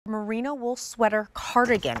merino wool sweater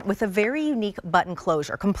cardigan with a very unique button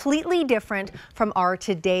closure, completely different from our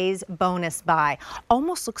today's bonus buy.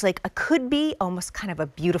 Almost looks like it could be almost kind of a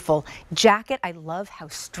beautiful jacket. I love how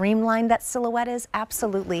streamlined that silhouette is.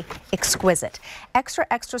 Absolutely exquisite. Extra,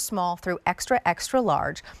 extra small through extra, extra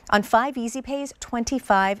large on 5 easy pays,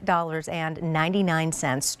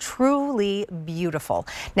 $25.99. Truly beautiful.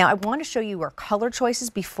 Now, I want to show you our color choices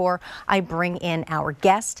before I bring in our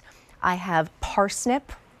guest. I have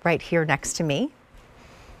parsnip right here next to me.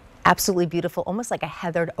 Absolutely beautiful, almost like a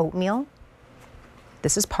heathered oatmeal.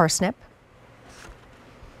 This is parsnip.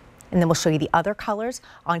 And then we'll show you the other colors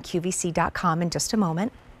on QVC.com in just a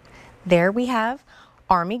moment. There we have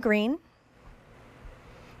army green,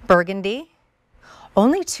 burgundy,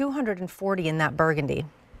 only 240 in that burgundy.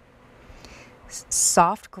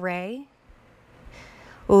 Soft gray.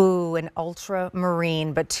 Ooh, an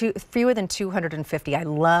ultramarine, but fewer than 250. I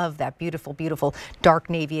love that beautiful, beautiful dark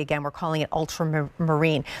navy. Again, we're calling it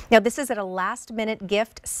ultramarine. Now, this is at a last-minute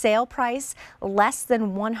gift sale price, less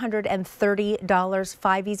than $130.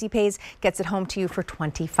 5 easy pays gets it home to you for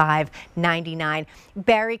 $25.99.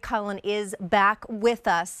 Barry Cullen is back with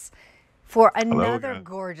us for another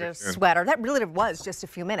gorgeous sweater. That really was just a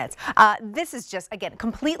few minutes. This is just, again,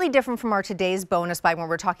 completely different from our today's bonus buy when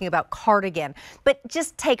we're talking about cardigan. But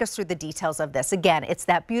just take us through the details of this. Again, it's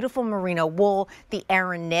that beautiful merino wool, the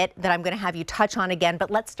Aran knit that I'm going to have you touch on again.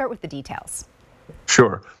 But let's start with the details.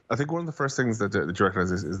 Sure. I think one of the first things that you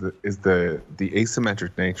recognize is the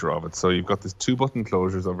asymmetric nature of it. So you've got these 2 button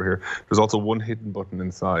closures over here. There's also 1 hidden button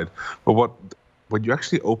inside. But when you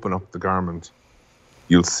actually open up the garment,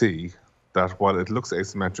 you'll see that while it looks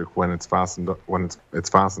asymmetric when it's fastened,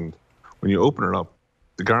 when you open it up,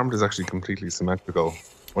 the garment is actually completely symmetrical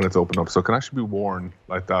when it's opened up. So it can actually be worn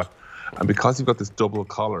like that. And because you've got this double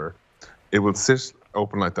collar, it will sit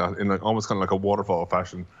open like that in like almost kind of like a waterfall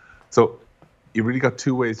fashion. So you really got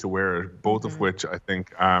 2 ways to wear it, both of which I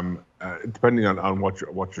think, depending on what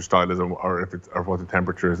your style is or if it's or what the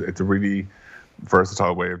temperature is, it's a really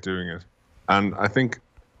versatile way of doing it. And I think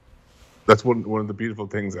that's one of the beautiful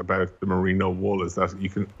things about the merino wool is that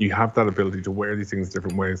you have that ability to wear these things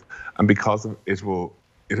different ways, and because it's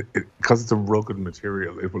a rugged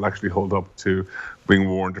material, it will actually hold up to being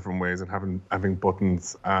worn different ways and having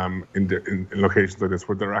buttons in locations like this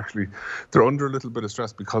where they're under a little bit of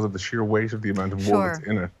stress because of the sheer weight of the amount of wool that's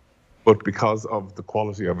in it. But because of the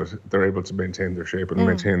quality of it, they're able to maintain their shape and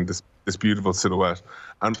maintain this beautiful silhouette.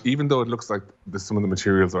 And even though it looks like some of the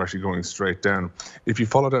materials are actually going straight down, if you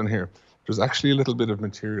follow down here, there's actually a little bit of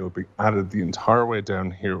material being added the entire way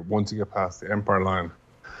down here once you get past the empire line.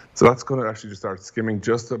 So that's going to actually just start skimming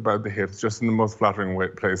just about the hips, just in the most flattering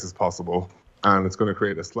places possible. And it's going to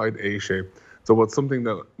create a slight A shape. So what's something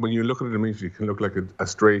that, when you look at it immediately, can look like a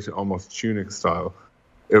straight, almost tunic style.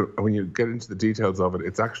 When you get into the details of it,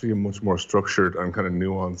 it's actually a much more structured and kind of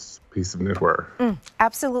nuanced piece of knitwear.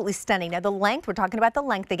 Absolutely stunning. Now the length, we're talking about the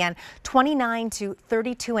length again, 29 to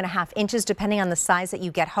 32.5 inches, depending on the size that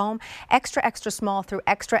you get home. Extra, extra small through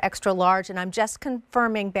extra, extra large. And I'm just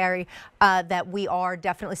confirming, Barry, that we are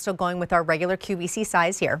definitely still going with our regular QVC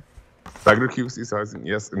size here. Regular QVC size,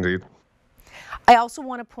 yes, indeed. I also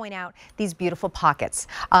want to point out these beautiful pockets,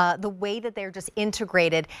 the way that they're just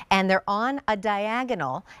integrated and they're on a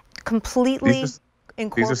diagonal, completely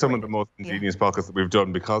incorporated. These are some of the most ingenious pockets that we've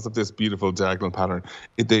done because of this beautiful diagonal pattern.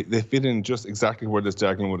 They fit in just exactly where this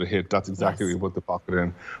diagonal would have hit. That's exactly what we put the pocket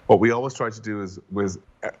in. What we always try to do is when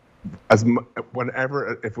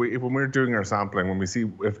we're doing our sampling, when we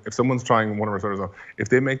see if someone's trying one of our sweaters on, if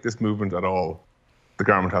they make this movement at all, the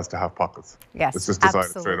garment has to have pockets. Yes, it's just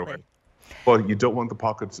decided straight away. But you don't want the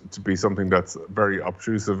pocket to be something that's very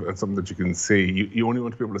obtrusive and something that you can see. You only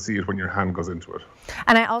want to be able to see it when your hand goes into it.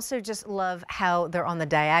 And I also just love how they're on the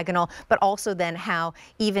diagonal, but also then how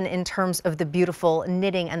even in terms of the beautiful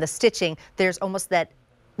knitting and the stitching, there's almost that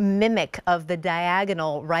mimic of the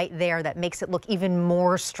diagonal right there that makes it look even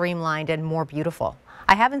more streamlined and more beautiful.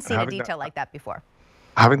 I haven't seen a detail like that before.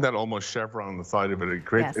 Having that almost chevron on the side of it,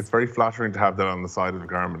 it's very flattering to have that on the side of the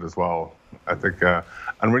garment as well. I think,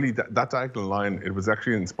 and really that diagonal line, it was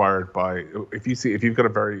actually inspired by, if you've got a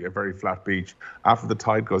very flat beach, after the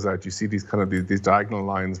tide goes out, you see these these diagonal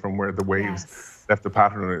lines from where the waves left the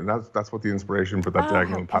pattern, and that's what the inspiration for that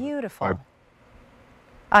diagonal pattern. Beautiful.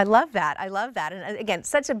 I love that. I love that. And again,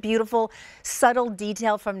 such a beautiful, subtle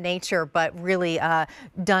detail from nature, but really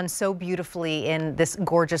done so beautifully in this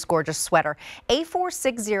gorgeous, gorgeous sweater.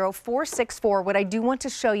 A460464. What I do want to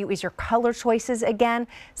show you is your color choices again.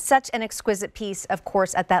 Such an exquisite piece, of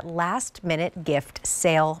course, at that last minute gift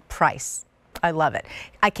sale price. I love it.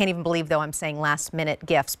 I can't even believe, though, I'm saying last minute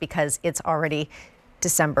gifts because it's already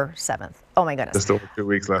December 7th. Oh my goodness. Just over 2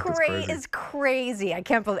 weeks left. It's crazy. It's crazy. I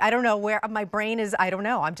can't believe, I don't know where my brain is. I don't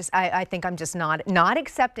know. I think I'm just not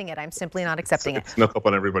accepting it. I'm simply not accepting it. It snuck up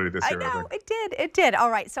on everybody this year, I know, it did.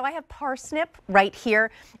 All right, so I have parsnip right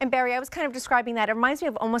here. And Barry, I was kind of describing that. It reminds me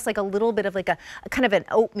of almost like a little bit of like a kind of an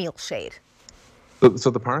oatmeal shade.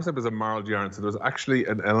 So the parsnip is a marled yarn. So there's actually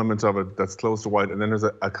an element of it that's close to white, and then there's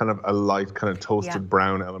a kind of a light, kind of toasted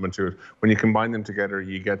brown element to it. When you combine them together,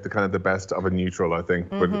 you get the kind of the best of a neutral, I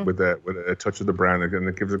think, with a touch of the brown, and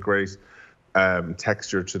it gives a great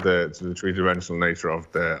texture to the three-dimensional nature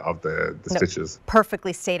of the stitches.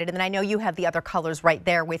 Perfectly stated. And then I know you have the other colors right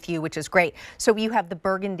there with you, which is great. So you have the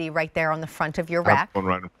burgundy right there on the front of your rack.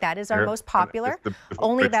 That is our most popular.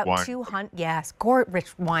 Only about 200. Yes,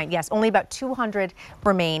 rich wine. Yes, only about 200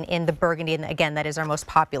 remain in the burgundy, and again, that is our most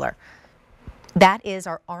popular. That is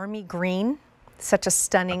our army green. Such a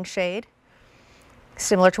stunning shade,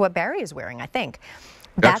 similar to what Barry is wearing, I think.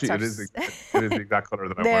 Actually, it is the exact color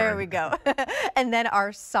that I'm wearing. There we go. And then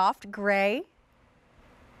our soft gray.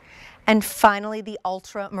 And finally, the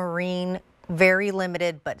ultramarine. Very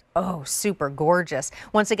limited, but oh, super gorgeous.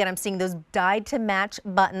 Once again, I'm seeing those dyed to match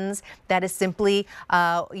buttons. That is simply,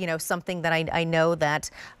 you know, something that I know that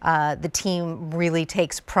the team really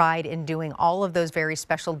takes pride in doing, all of those very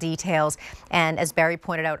special details. And as Barry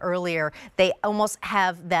pointed out earlier, they almost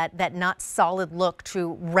have that not solid look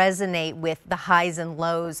to resonate with the highs and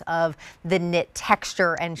lows of the knit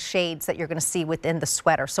texture and shades that you're going to see within the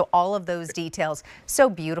sweater. So all of those details, so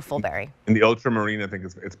beautiful, Barry. And the ultramarine, I think,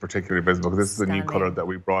 it's particularly visible. This is a new color that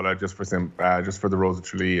we brought out just for the Rose of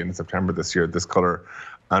Tralee in September this year. This color,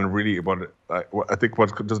 and really, I think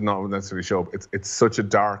what does not necessarily show up, it's such a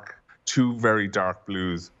dark, two very dark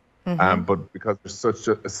blues, but because there's such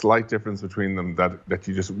a slight difference between them that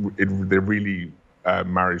you just they really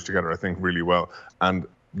marriage together, I think, really well. And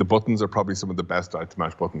the buttons are probably some of the best dyed to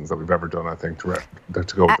match buttons that we've ever done, I think, to go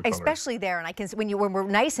with the especially there. And I can, when we're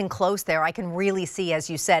nice and close there, I can really see, as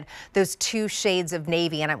you said, those two shades of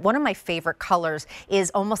navy. And one of my favorite colors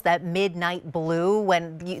is almost that midnight blue,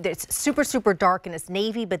 when it's super, super dark and it's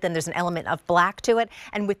navy, but then there's an element of black to it.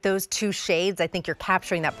 And with those two shades, I think you're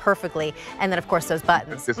capturing that perfectly. And then, of course, those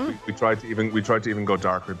buttons. We tried to even go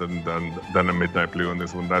darker than a midnight blue on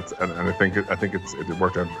this one. And I think it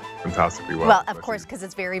worked out fantastically well. Well, of course, because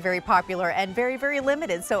it's very, very popular and very, very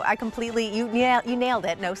limited. So I completely, you nailed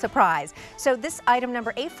it. No surprise. So this item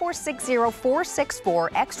number 8460464,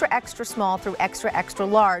 extra, extra small through extra, extra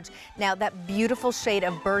large. Now that beautiful shade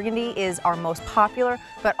of burgundy is our most popular,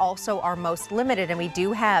 but also our most limited. And we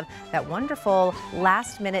do have that wonderful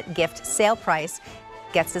last minute gift sale price.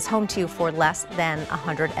 Gets this home to you for less than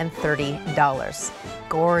 $130.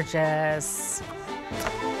 Gorgeous.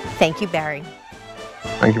 Thank you, Barry.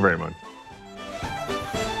 Thank you very much.